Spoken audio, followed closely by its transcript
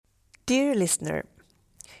Dear listener,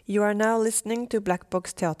 you are now listening to Black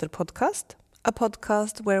Box Theater Podcast, a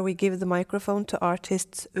podcast where we give the microphone to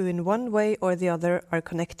artists who in one way or the other are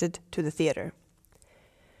connected to the theater.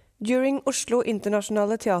 During Oslo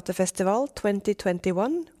Internationale Teaterfestival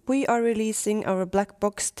 2021, we are releasing our Black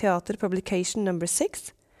Box Theater publication number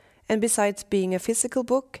 6, and besides being a physical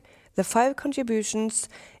book, the 5 contributions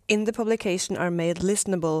in the publication are made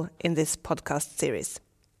listenable in this podcast series.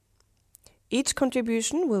 Each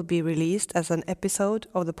contribution will be released as an episode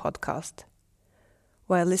of the podcast.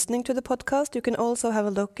 While listening to the podcast, you can also have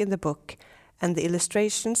a look in the book and the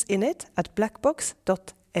illustrations in it at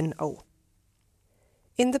blackbox.no.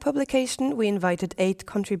 In the publication, we invited 8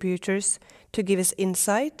 contributors to give us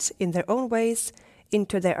insight in their own ways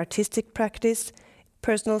into their artistic practice,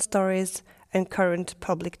 personal stories, and current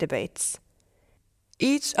public debates.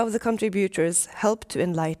 Each of the contributors helped to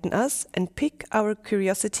enlighten us and pique our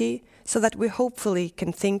curiosity so that we hopefully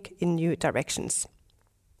can think in new directions.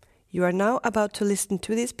 You are now about to listen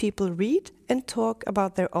to these people read and talk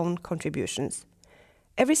about their own contributions.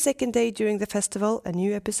 Every second day during the festival, a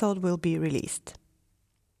new episode will be released.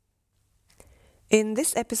 In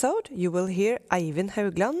this episode, you will hear Eivind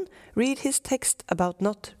Haugland read his text about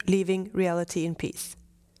not leaving reality in peace.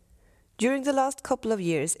 During the last couple of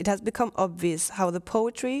years, it has become obvious how the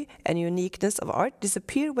poetry and uniqueness of art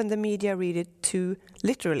disappear when the media read it too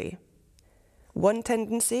literally. One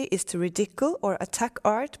tendency is to ridicule or attack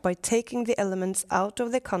art by taking the elements out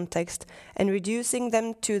of their context and reducing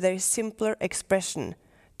them to their simpler expression,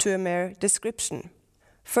 to a mere description.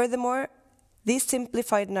 Furthermore, these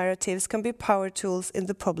simplified narratives can be power tools in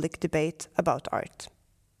the public debate about art.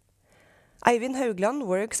 Eivind Haugland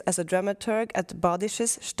works as a dramaturg at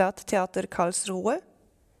Badisches Stadttheater Karlsruhe.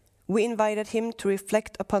 We invited him to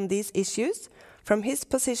reflect upon these issues from his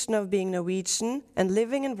position of being Norwegian and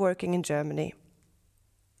living and working in Germany.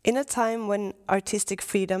 In a time when artistic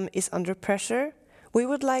freedom is under pressure, we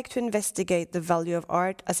would like to investigate the value of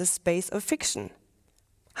art as a space of fiction.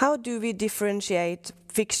 How do we differentiate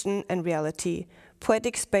fiction and reality,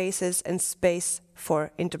 poetic spaces and space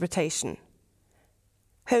for interpretation?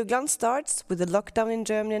 Haugland starts with the lockdown in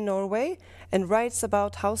Germany and Norway and writes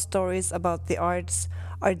about how stories about the arts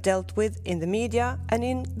are dealt with in the media and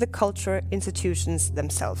in the cultural institutions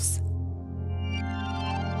themselves.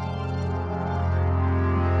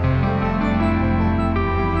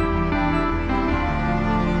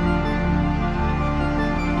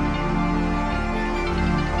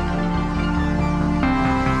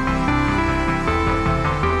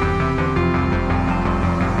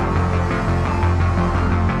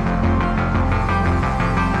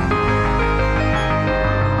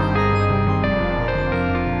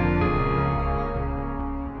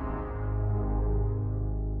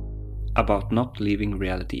 About Not Leaving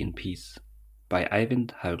Reality in Peace by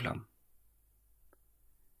Eivind Haugland.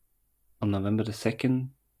 On November 2nd,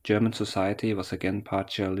 German society was again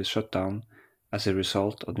partially shut down as a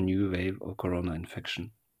result of the new wave of corona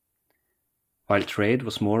infection. While trade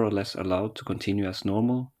was more or less allowed to continue as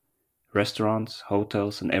normal, restaurants,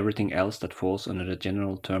 hotels, and everything else that falls under the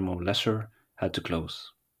general term of leisure had to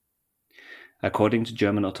close. According to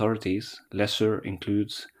German authorities, leisure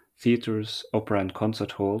includes theaters, opera and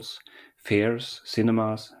concert halls, fairs,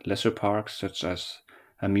 cinemas, leisure parks such as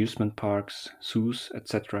amusement parks, zoos,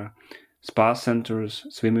 etc., spa centers,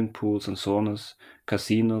 swimming pools and saunas,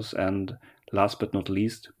 casinos, and, last but not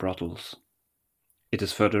least, brothels. It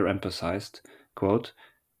is further emphasized, quote,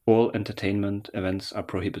 all entertainment events are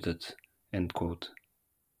prohibited, end quote.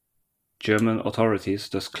 German authorities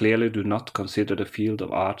thus clearly do not consider the field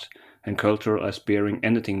of art and culture as bearing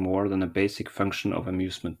anything more than a basic function of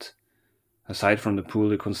amusement. Aside from the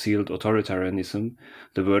poorly concealed authoritarianism,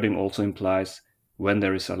 the wording also implies, when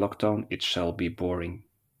there is a lockdown, it shall be boring.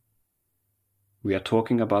 We are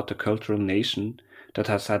talking about a cultural nation that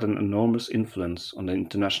has had an enormous influence on the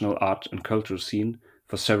international art and culture scene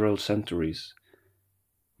for several centuries,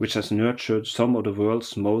 which has nurtured some of the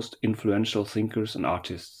world's most influential thinkers and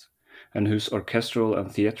artists, and whose orchestral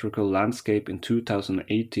and theatrical landscape in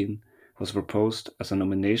 2018 was proposed as a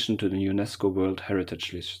nomination to the UNESCO World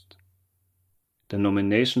Heritage List. The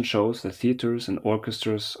nomination shows that theaters and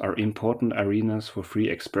orchestras are important arenas for free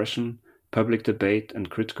expression, public debate and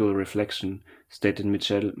critical reflection, stated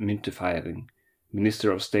Michel Müntefering,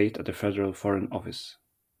 Minister of State at the Federal Foreign Office.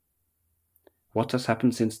 What has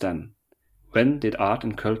happened since then? When did art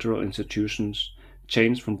and cultural institutions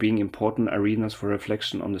change from being important arenas for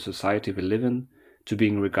reflection on the society we live in to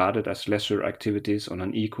being regarded as leisure activities on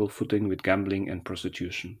an equal footing with gambling and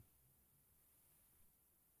prostitution?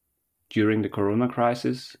 During the corona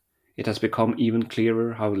crisis, it has become even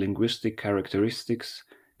clearer how linguistic characteristics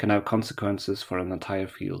can have consequences for an entire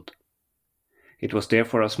field. It was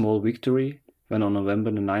therefore a small victory when on November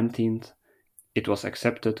the 19th it was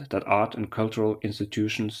accepted that art and cultural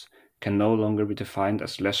institutions can no longer be defined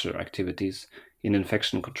as leisure activities in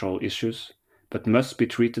infection control issues, but must be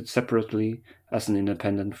treated separately as an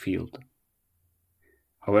independent field.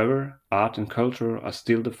 However, art and culture are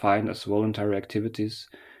still defined as voluntary activities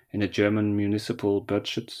in the German municipal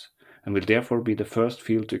budgets and will therefore be the first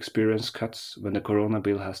field to experience cuts when the corona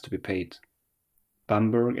bill has to be paid.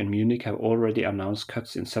 Bamberg and Munich have already announced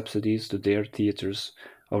cuts in subsidies to their theaters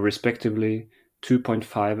of respectively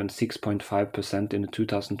 2.5 and 6.5% in the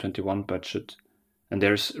 2021 budget, and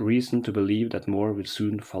there is reason to believe that more will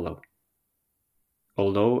soon follow.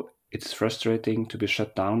 Although it's frustrating to be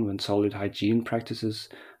shut down when solid hygiene practices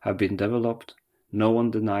have been developed, no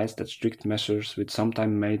one denies that strict measures with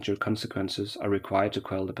sometimes major consequences are required to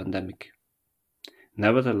quell the pandemic.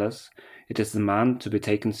 Nevertheless, it is demand to be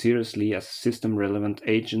taken seriously as system-relevant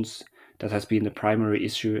agents that has been the primary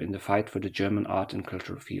issue in the fight for the German art and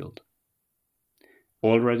culture field.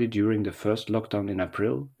 Already during the first lockdown in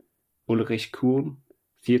April, Ulrich Kuhn,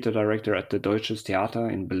 theater director at the Deutsches Theater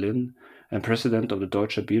in Berlin and president of the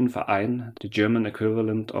Deutscher Bühnenverein, the German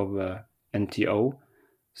equivalent of NTO,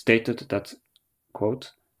 stated that,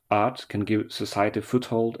 quote, "Art can give society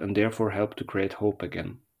foothold and therefore help to create hope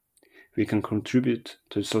again. We can contribute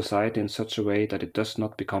to society in such a way that it does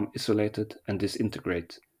not become isolated and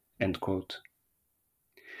disintegrate." End quote.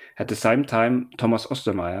 At the same time, Thomas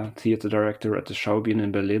Ostermeier, theater director at the Schaubühne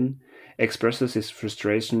in Berlin, expresses his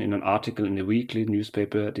frustration in an article in the weekly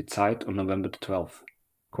newspaper Die Zeit on November 12th.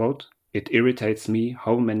 Quote, "It irritates me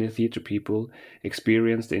how many theater people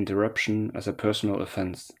experience the interruption as a personal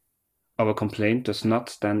offense. Our complaint does not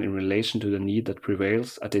stand in relation to the need that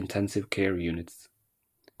prevails at the intensive care units."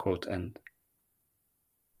 Quote end.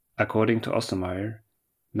 According to Ostermeier,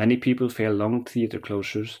 many people fear long theater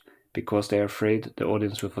closures because they are afraid the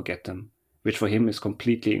audience will forget them, which for him is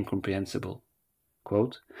completely incomprehensible.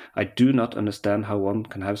 Quote, "I do not understand how one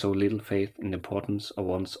can have so little faith in the importance of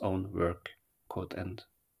one's own work." Quote end.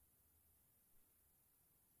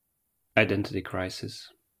 Identity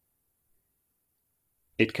crisis.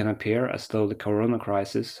 It can appear as though the corona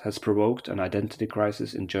crisis has provoked an identity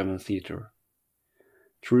crisis in German theater.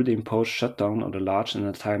 Through the imposed shutdown of the large and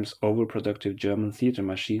at times overproductive German theater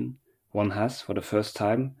machine, one has, for the first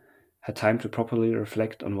time, had time to properly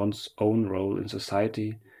reflect on one's own role in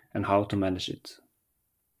society and how to manage it.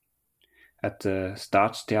 At the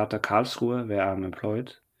Staatstheater Karlsruhe, where I am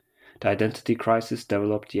employed, the identity crisis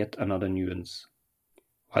developed yet another nuance.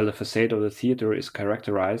 While the facade of the theater is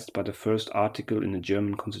characterized by the first article in the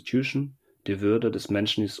German constitution, Die Würde des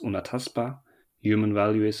Menschen ist unantastbar, human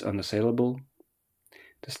value is unassailable,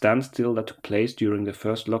 the standstill that took place during the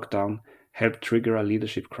first lockdown helped trigger a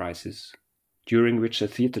leadership crisis, during which the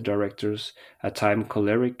theater directors, at times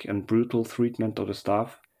choleric and brutal treatment of the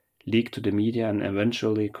staff, leaked to the media and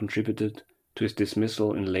eventually contributed to his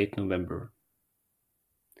dismissal in late November.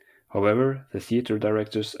 However, the theater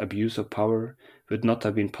director's abuse of power would not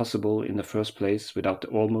have been possible in the first place without the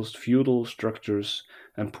almost feudal structures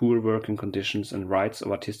and poor working conditions and rights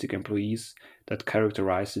of artistic employees that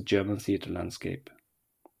characterize the German theater landscape.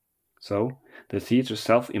 So, the theater's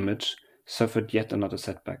self-image suffered yet another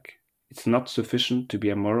setback. It's not sufficient to be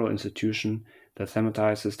a moral institution that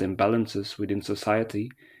thematizes the imbalances within society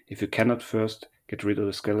if you cannot first get rid of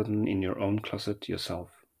the skeleton in your own closet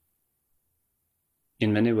yourself.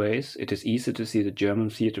 In many ways, it is easy to see the German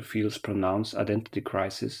theater field's pronounced identity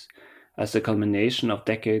crisis as the culmination of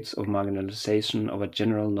decades of marginalization of a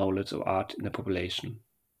general knowledge of art in the population.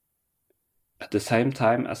 At the same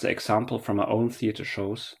time as the example from our own theater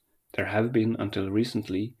shows, there have been, until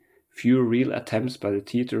recently, few real attempts by the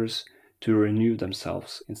theaters to renew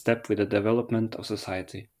themselves in step with the development of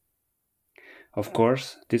society. Of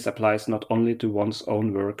course, this applies not only to one's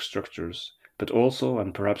own work structures, but also,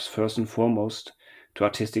 and perhaps first and foremost, to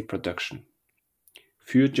artistic production.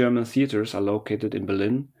 Few German theaters are located in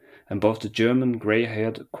Berlin, and both the German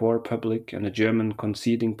grey-haired core public and the German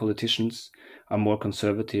conceding politicians are more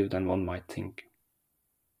conservative than one might think.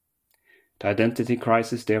 The identity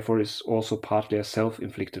crisis, therefore, is also partly a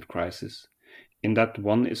self-inflicted crisis, in that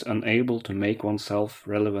one is unable to make oneself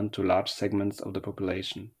relevant to large segments of the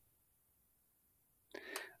population.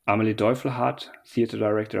 Amelie Deufelhardt, theater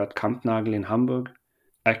director at Kampnagel in Hamburg,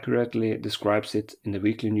 accurately describes it in the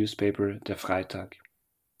weekly newspaper Der Freitag.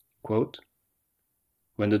 Quote,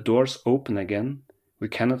 "When the doors open again, we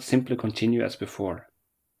cannot simply continue as before.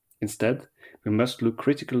 Instead, we must look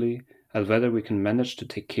critically at whether we can manage to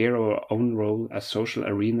take care of our own role as social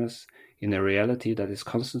arenas in a reality that is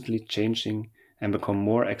constantly changing and become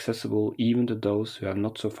more accessible even to those who have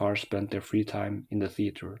not so far spent their free time in the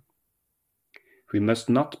theatre. We must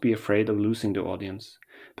not be afraid of losing the audience,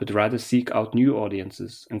 but rather seek out new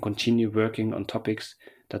audiences and continue working on topics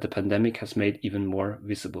that the pandemic has made even more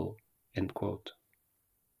visible." End quote.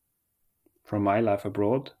 From my life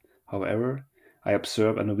abroad, however, I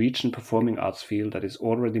observe a Norwegian performing arts field that is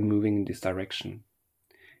already moving in this direction.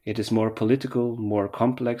 It is more political, more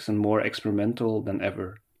complex, and more experimental than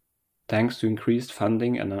ever, thanks to increased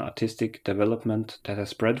funding and an artistic development that has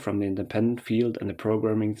spread from the independent field and the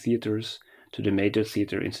programming theatres to the major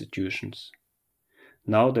theatre institutions.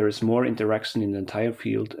 Now there is more interaction in the entire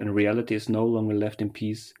field, and reality is no longer left in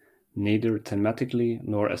peace, neither thematically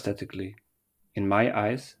nor aesthetically. In my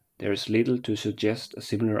eyes, there is little to suggest a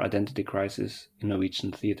similar identity crisis in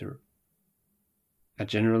Norwegian theatre. A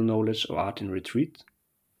general knowledge of art in retreat?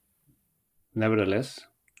 Nevertheless,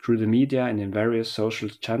 through the media and in various social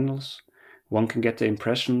channels, one can get the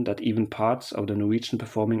impression that even parts of the Norwegian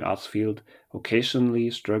performing arts field occasionally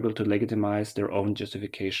struggle to legitimize their own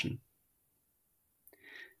justification.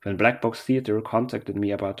 When Black Box Theatre contacted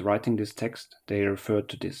me about writing this text, they referred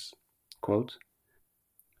to this, quote,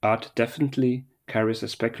 "Art definitely carries a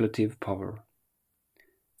speculative power.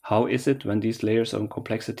 How is it when these layers of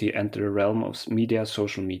complexity enter the realm of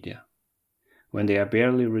social media? When they are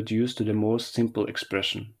barely reduced to the most simple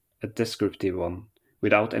expression, a descriptive one,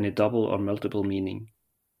 without any double or multiple meaning."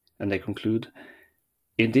 And they conclude,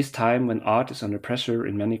 "In this time when art is under pressure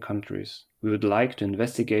in many countries, we would like to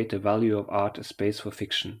investigate the value of art as space for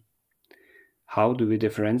fiction. How do we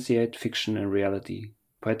differentiate fiction and reality,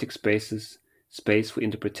 poetic spaces, space for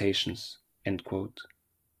interpretations?" End quote.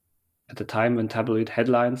 At a time when tabloid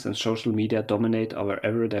headlines and social media dominate our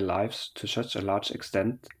everyday lives to such a large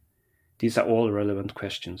extent, these are all relevant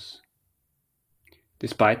questions.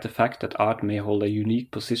 Despite the fact that art may hold a unique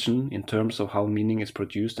position in terms of how meaning is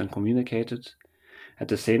produced and communicated, at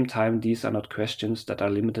the same time these are not questions that are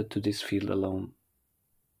limited to this field alone.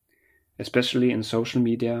 Especially in social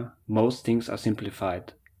media, most things are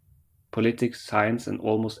simplified. Politics, science, and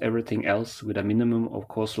almost everything else with a minimum of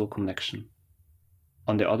causal connection.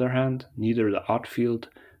 On the other hand, neither the art field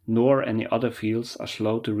nor any other fields are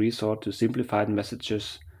slow to resort to simplified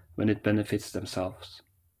messages when it benefits themselves.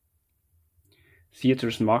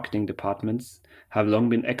 Theatre's marketing departments have long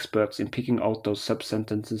been experts in picking out those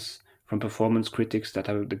sub-sentences from performance critics that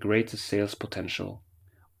have the greatest sales potential,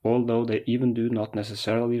 although they even do not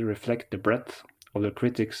necessarily reflect the breadth of the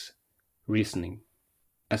critics' reasoning.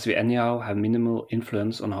 As we anyhow have minimal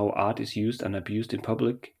influence on how art is used and abused in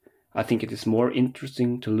public, I think it is more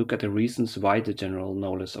interesting to look at the reasons why the general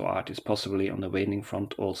knowledge of art is possibly on the waning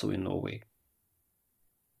front also in Norway.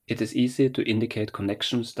 It is easy to indicate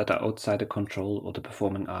connections that are outside the control of the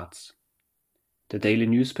performing arts. The daily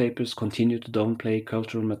newspapers continue to downplay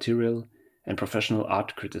cultural material and professional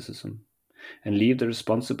art criticism, and leave the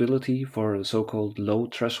responsibility for the so-called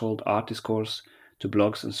low-threshold art discourse to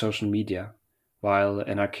blogs and social media, while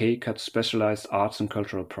NRK cuts specialized arts and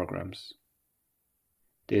cultural programs.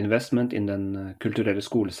 The investment in Den kulturelle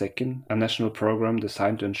skolesekken, a national program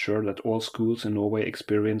designed to ensure that all schools in Norway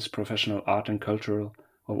experience professional art and cultural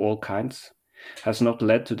of all kinds, has not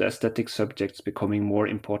led to the aesthetic subjects becoming more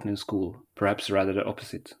important in school, perhaps rather the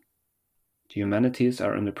opposite. The humanities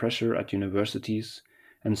are under pressure at universities,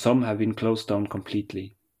 and some have been closed down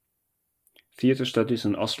completely. Theatre studies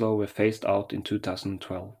in Oslo were phased out in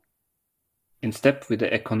 2012. In step with the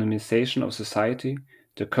economization of society,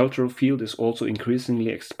 the cultural field is also increasingly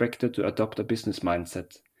expected to adopt a business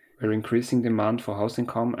mindset, where increasing demand for house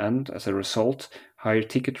income and, as a result, higher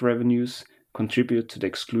ticket revenues contribute to the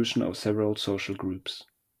exclusion of several social groups.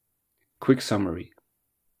 Quick summary.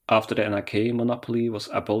 After the NRK monopoly was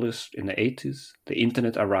abolished in the 80s, the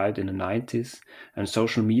internet arrived in the 90s, and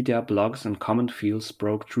social media, blogs, and comment fields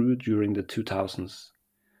broke through during the 2000s.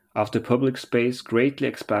 After public space greatly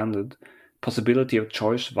expanded, possibility of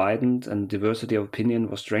choice widened, and diversity of opinion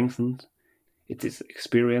was strengthened, it is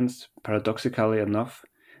experienced, paradoxically enough,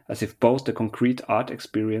 as if both the concrete art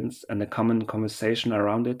experience and the common conversation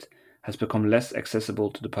around it has become less accessible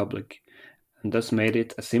to the public, and thus made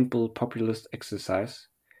it a simple populist exercise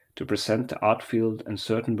to present the art field and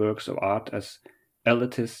certain works of art as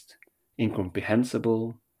elitist,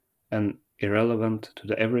 incomprehensible, and irrelevant to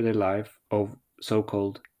the everyday life of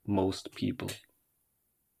so-called most people.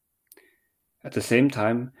 At the same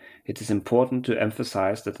time, it is important to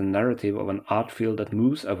emphasize that the narrative of an art field that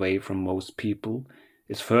moves away from most people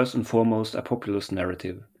is first and foremost a populist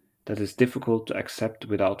narrative that is difficult to accept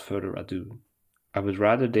without further ado. I would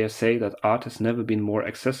rather dare say that art has never been more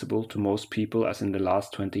accessible to most people as in the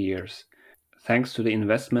last 20 years, thanks to the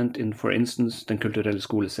investment in, for instance, Den kulturelle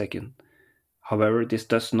skolesekken. However, this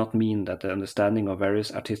does not mean that the understanding of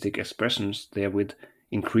various artistic expressions therewith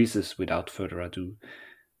increases without further ado,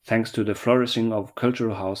 thanks to the flourishing of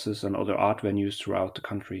cultural houses and other art venues throughout the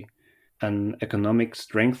country, an economic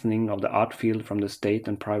strengthening of the art field from the state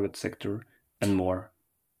and private sector, and more.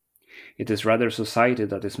 It is rather a society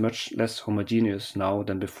that is much less homogeneous now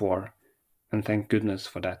than before, and thank goodness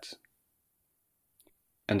for that.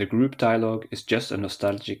 And the group dialogue is just a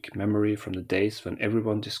nostalgic memory from the days when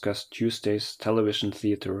everyone discussed Tuesday's television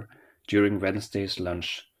theater during Wednesday's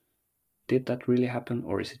lunch. Did that really happen,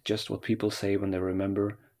 or is it just what people say when they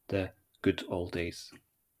remember the good old days?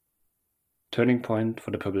 Turning point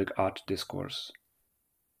for the public art discourse.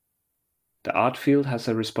 The art field has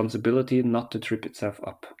a responsibility not to trip itself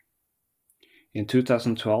up. In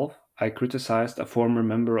 2012, I criticized a former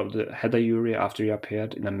member of the Hedda jury after he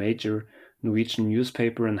appeared in a major Norwegian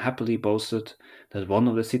newspaper and happily boasted that one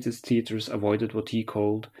of the city's theaters avoided what he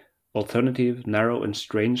called alternative, narrow and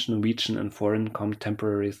strange Norwegian and foreign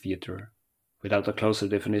contemporary theater, without a closer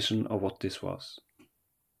definition of what this was.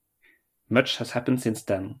 Much has happened since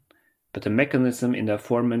then, but the mechanism in the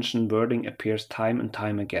aforementioned wording appears time and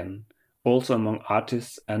time again, also among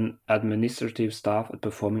artists and administrative staff at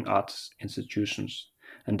performing arts institutions,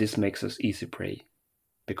 and this makes us easy prey.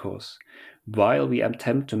 Because while we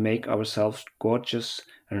attempt to make ourselves gorgeous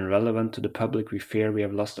and relevant to the public we fear we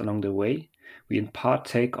have lost along the way, we in part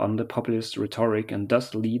take on the populist rhetoric and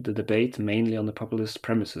thus lead the debate mainly on the populist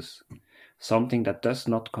premises, something that does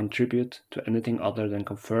not contribute to anything other than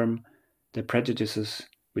confirm the prejudices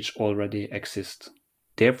which already exist.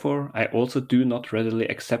 Therefore, I also do not readily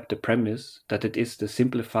accept the premise that it is the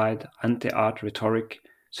simplified anti-art rhetoric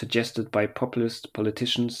suggested by populist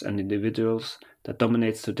politicians and individuals that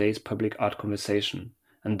dominates today's public art conversation,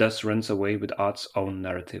 and thus runs away with art's own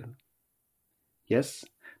narrative. Yes,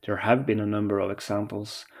 there have been a number of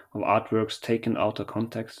examples of artworks taken out of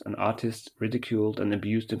context and artists ridiculed and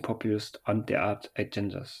abused in populist anti-art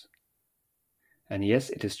agendas. And yes,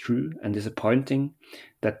 it is true and disappointing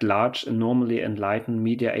that large and normally enlightened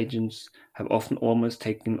media agents have often almost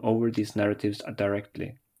taken over these narratives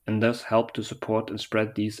directly, and thus help to support and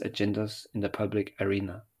spread these agendas in the public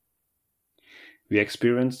arena. We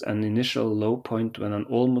experienced an initial low point when an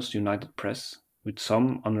almost united press, with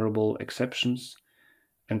some honorable exceptions,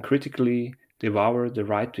 and critically devoured the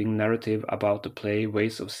right-wing narrative about the play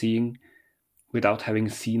Ways of Seeing without having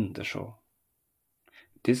seen the show.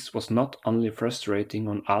 This was not only frustrating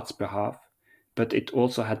on art's behalf, but it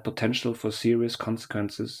also had potential for serious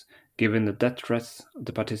consequences given the death threats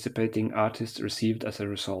the participating artists received as a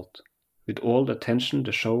result. With all the attention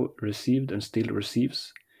the show received and still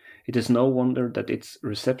receives, it is no wonder that its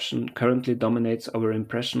reception currently dominates our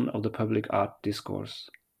impression of the public art discourse.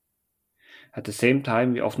 At the same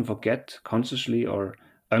time, we often forget, consciously or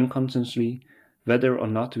unconsciously, whether or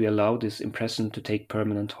not we allow this impression to take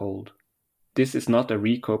permanent hold. This is not a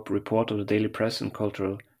recap report of the daily press and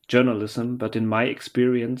cultural journalism, but in my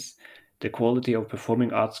experience, the quality of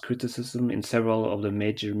performing arts criticism in several of the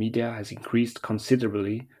major media has increased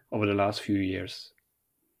considerably over the last few years.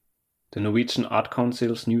 The Norwegian Art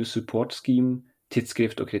Council's new support scheme,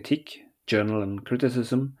 Tidsskrift og Kritikk, Journal and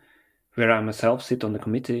Criticism, where I myself sit on the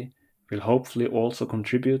committee, will hopefully also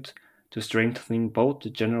contribute to strengthening both the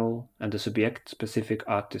general and the subject-specific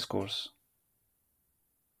art discourse.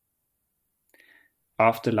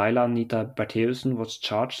 After Laila Anita Bertheussen was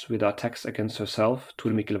charged with attacks against herself,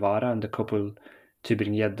 Tor Mikkel Wara and the couple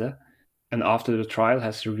Tybring-Gjedde, and after the trial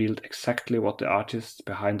has revealed exactly what the artists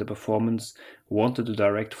behind the performance wanted to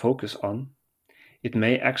direct focus on, it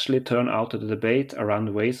may actually turn out that the debate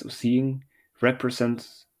around Ways of Seeing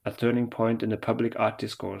represents a turning point in the public art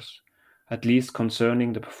discourse, at least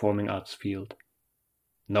concerning the performing arts field,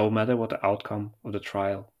 no matter what the outcome of the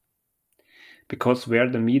trial. Because where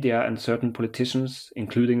the media and certain politicians,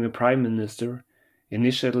 including the Prime Minister,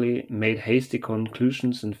 initially made hasty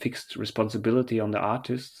conclusions and fixed responsibility on the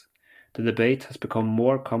artists, the debate has become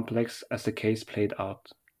more complex as the case played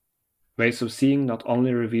out. Ways of Seeing not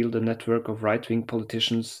only revealed a network of right-wing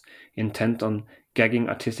politicians intent on gagging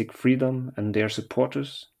artistic freedom and their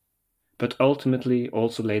supporters, but ultimately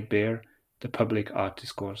also laid bare the public art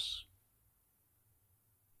discourse.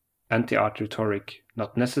 Anti-art rhetoric,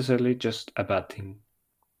 not necessarily just a bad thing.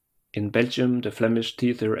 In Belgium, the Flemish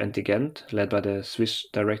theatre Anti-Gent, led by the Swiss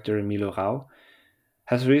director Milo Rau,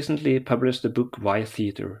 has recently published the book Why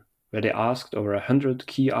Theatre, where they asked over 100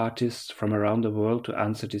 key artists from around the world to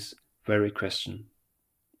answer this very question.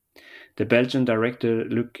 The Belgian director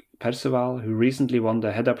Luc Perceval, who recently won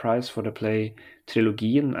the Hedda Prize for the play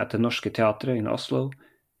Trilogien at the Norske Teatret in Oslo,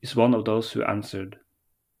 is one of those who answered,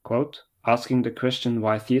 quote, asking the question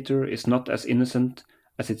why theatre is not as innocent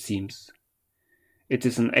as it seems. It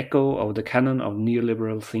is an echo of the canon of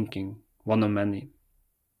neoliberal thinking, one of many.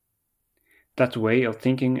 That way of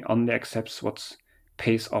thinking only accepts what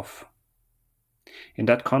pays off. In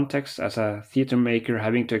that context, as a theatre maker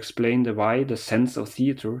having to explain the sense of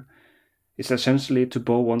theatre is essentially to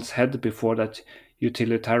bow one's head before that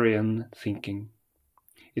utilitarian thinking.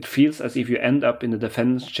 It feels as if you end up in the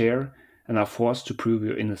defendant's chair and are forced to prove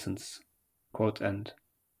your innocence. Quote end.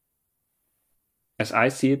 As I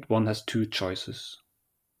see it, one has two choices.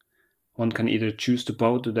 One can either choose to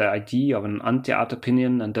bow to the idea of an anti-art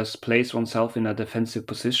opinion and thus place oneself in a defensive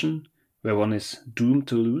position, where one is doomed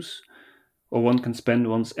to lose, or one can spend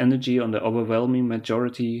one's energy on the overwhelming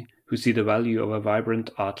majority who see the value of a vibrant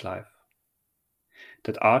art life.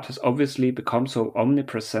 That art has obviously become so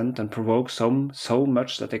omnipresent and provokes some so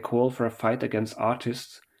much that they call for a fight against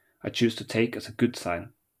artists, I choose to take as a good sign.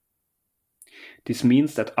 This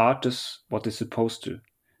means that art does what it's supposed to,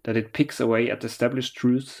 that it picks away at established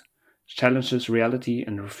truths, challenges reality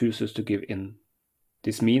and refuses to give in.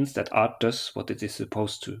 This means that art does what it is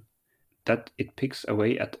supposed to, that it picks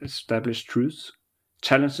away at established truths,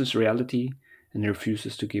 challenges reality and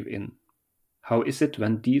refuses to give in. How is it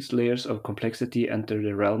when these layers of complexity enter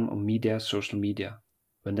the realm of media, social media,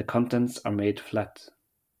 when the contents are made flat?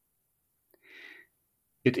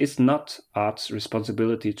 It is not art's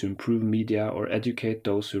responsibility to improve media or educate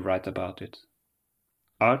those who write about it.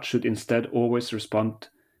 Art should instead always respond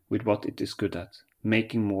with what it is good at,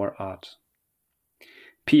 making more art.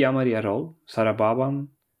 Pia Maria Roll, Sarah Baban,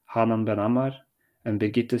 Hanan Ben Ammar, and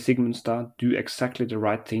Birgitte Sigmundstad do exactly the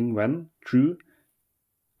right thing when, through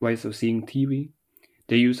ways of seeing TV,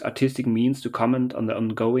 they use artistic means to comment on the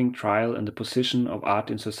ongoing trial and the position of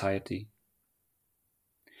art in society.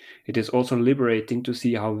 It is also liberating to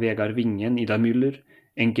see how Vegard Winge and Ida Müller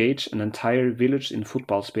engage an entire village in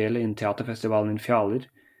fotballspelet in Teaterfestivalen in Fjaler,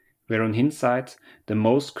 where on hindsight the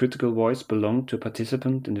most critical voice belonged to a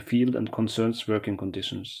participant in the field and concerns working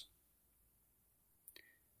conditions.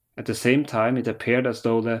 At the same time, it appeared as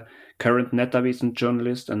though the current Nettavisen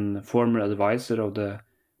journalist and former advisor of the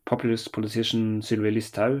populist politician Sylvi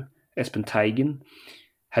Listhaug, Espen Teigen,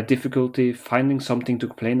 had difficulty finding something to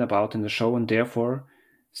complain about in the show and therefore,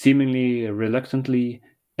 seemingly reluctantly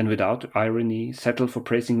and without irony, settled for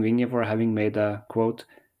praising Winge for having made a, quote,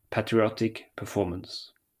 patriotic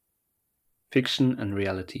performance. Fiction and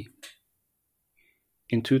reality.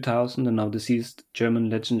 In 2000, the now deceased German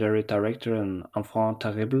legendary director and enfant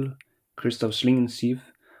terrible, Christoph Schlingensief,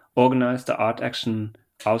 organized the art action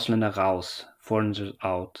Ausländer raus, Foreigners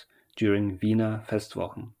out, during Wiener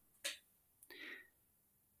Festwochen.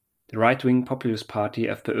 The right-wing populist party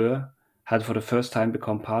FPÖ had for the first time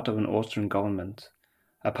become part of an Austrian government,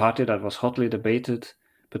 a party that was hotly debated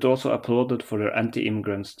but also applauded for their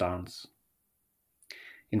anti-immigrant stance.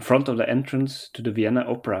 In front of the entrance to the Vienna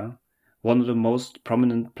Opera, one of the most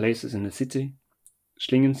prominent places in the city,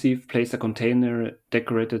 Schlingensief placed a container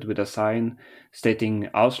decorated with a sign stating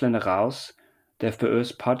Ausländer raus, the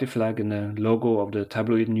FPÖ's party flag and the logo of the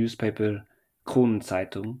tabloid newspaper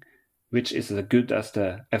Kronenzeitung, which is as good as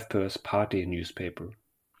the FPÖ's party newspaper.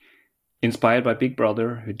 Inspired by Big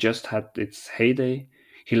Brother, who just had its heyday,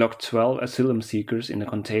 he locked 12 asylum seekers in a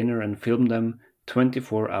container and filmed them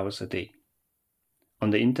 24 hours a day.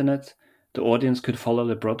 On the internet, the audience could follow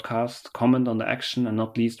the broadcast, comment on the action, and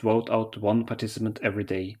not least vote out one participant every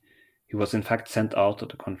day, who was in fact sent out of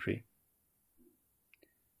the country.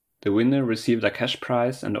 The winner received a cash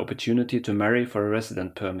prize and the opportunity to marry for a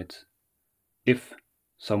resident permit, if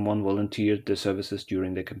someone volunteered their services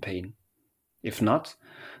during the campaign. If not,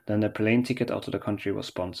 then a plane ticket out of the country was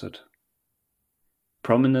sponsored.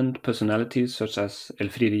 Prominent personalities such as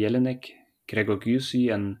Elfriede Jelinek, Gregor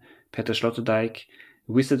Gysi, and Peter Sloterdijk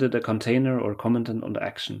visited the container or commented on the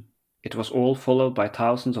action. It was all followed by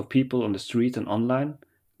thousands of people on the street and online.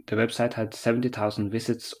 The website had 70,000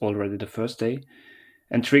 visits already the first day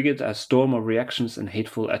and triggered a storm of reactions and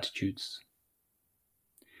hateful attitudes.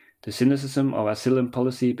 The cynicism of asylum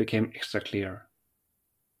policy became extra clear.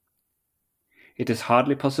 It is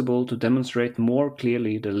hardly possible to demonstrate more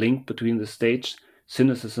clearly the link between the staged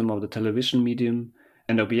cynicism of the television medium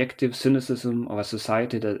and objective cynicism of a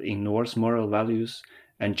society that ignores moral values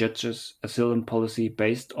and judges asylum policy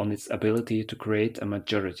based on its ability to create a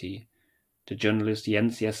majority, the journalist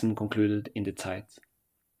Jens Jessen concluded in the Zeit.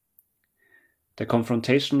 The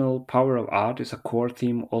confrontational power of art is a core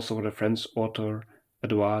theme also for the French author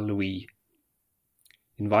Edouard Louis.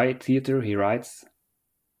 In Why Theatre he writes,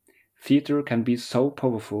 "Theatre can be so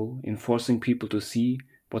powerful in forcing people to see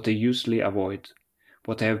what they usually avoid,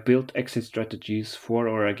 but they have built exit strategies for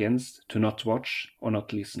or against to not watch or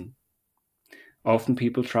not listen. Often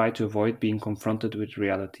people try to avoid being confronted with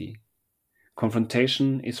reality.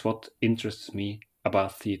 Confrontation is what interests me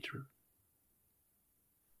about theatre.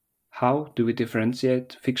 How do we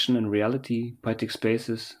differentiate fiction and reality, poetic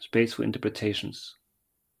spaces, space for interpretations?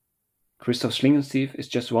 Christoph Schlingensief is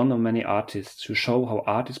just one of many artists who show how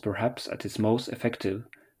art is perhaps at its most effective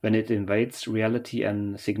when it invades reality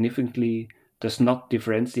and significantly does not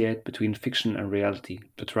differentiate between fiction and reality,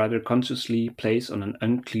 but rather consciously plays on an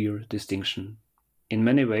unclear distinction. In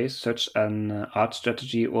many ways, such an art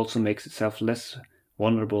strategy also makes itself less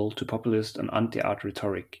vulnerable to populist and anti-art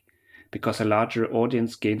rhetoric, because a larger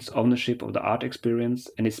audience gains ownership of the art experience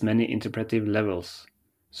and its many interpretive levels,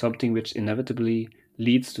 something which inevitably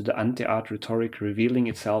leads to the anti-art rhetoric revealing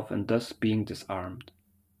itself and thus being disarmed.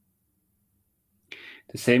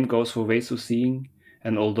 The same goes for ways of seeing,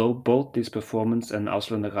 and although both this performance and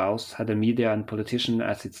Ausländer Raus had a media and politician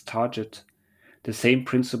as its target, the same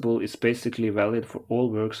principle is basically valid for all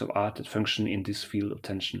works of art that function in this field of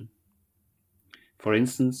tension. For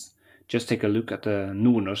instance, just take a look at the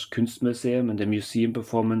Nordnorsk Kunstmuseum and the museum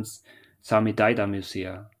performance Sami Daida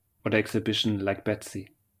Musea, or the exhibition Like Betsy.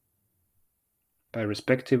 By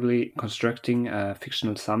respectively constructing a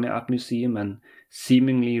fictional Sami art museum and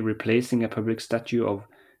seemingly replacing a public statue of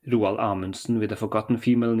Roald Amundsen with a forgotten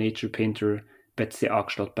female nature painter Betsy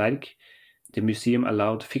Akslott Berg, the museum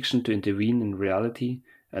allowed fiction to intervene in reality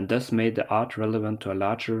and thus made the art relevant to a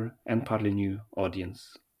larger and partly new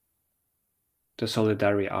audience. The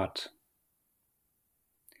solidary art.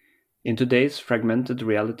 In today's fragmented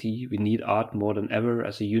reality, we need art more than ever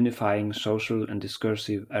as a unifying social and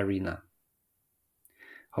discursive arena.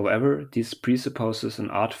 However, this presupposes an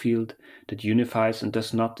art field that unifies and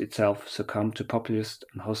does not itself succumb to populist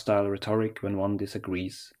and hostile rhetoric when one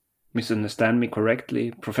disagrees. Misunderstand me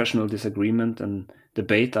correctly, professional disagreement and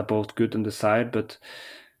debate are both good and desired, but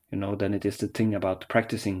then it is the thing about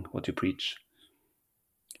practicing what you preach.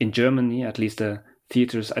 In Germany, at least the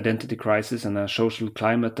theatre's identity crisis and a social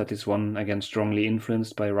climate that is one again strongly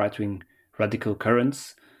influenced by right-wing radical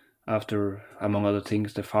currents, after, among other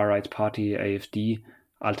things, the far-right party AfD,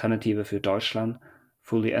 Alternative für Deutschland,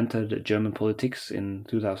 fully entered German politics in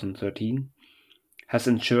 2013, has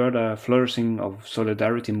ensured a flourishing of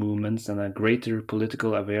solidarity movements and a greater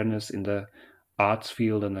political awareness in the arts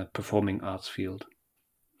field and the performing arts field.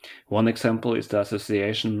 One example is the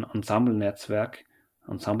association Ensemble Network,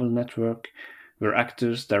 where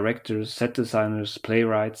actors, directors, set designers,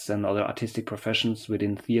 playwrights, and other artistic professions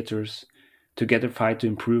within theaters together fight to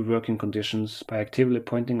improve working conditions by actively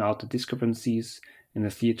pointing out the discrepancies in the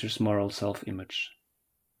theater's moral self-image.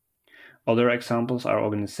 Other examples are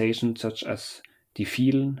organizations such as Die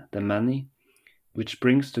Vielen, the Many, which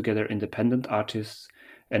brings together independent artists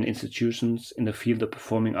and institutions in the field of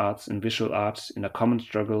performing arts and visual arts in a common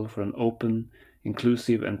struggle for an open,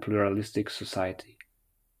 inclusive, and pluralistic society.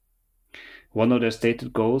 One of their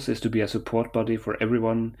stated goals is to be a support body for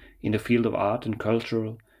everyone in the field of art and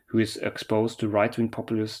culture who is exposed to right-wing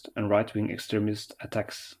populist and right-wing extremist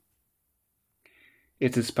attacks.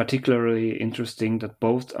 It is particularly interesting that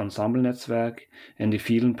both Ensemble Netzwerk and Die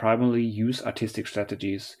Vielen primarily use artistic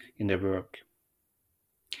strategies in their work.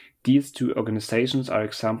 These two organizations are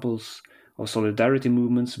examples of solidarity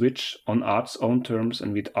movements which, on art's own terms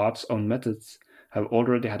and with art's own methods, have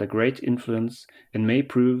already had a great influence and may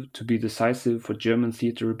prove to be decisive for German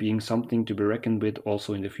theatre being something to be reckoned with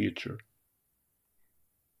also in the future.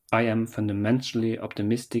 I am fundamentally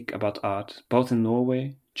optimistic about art, both in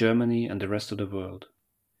Norway, Germany, and the rest of the world.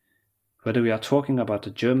 Whether we are talking about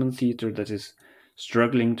a German theatre that is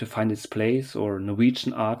struggling to find its place, or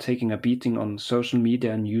Norwegian art taking a beating on social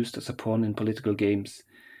media and used as a pawn in political games,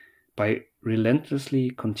 by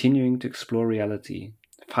relentlessly continuing to explore reality,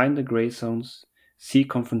 find the gray zones,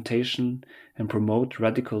 seek confrontation, and promote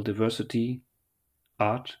radical diversity,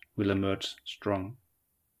 art will emerge strong.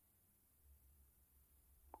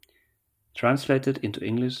 Translated into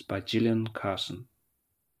English by Gillian Carson.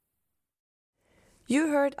 You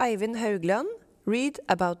heard Eivind Haugland read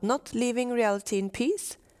about Not Leaving Reality in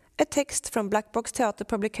Peace, a text from Black Box Theater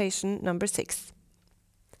publication number 6.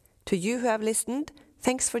 To you who have listened,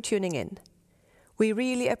 thanks for tuning in. We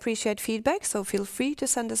really appreciate feedback, so feel free to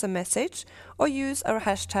send us a message or use our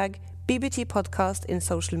hashtag BBT Podcast in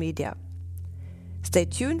social media. Stay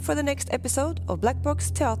tuned for the next episode of Black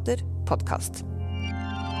Box Theater Podcast.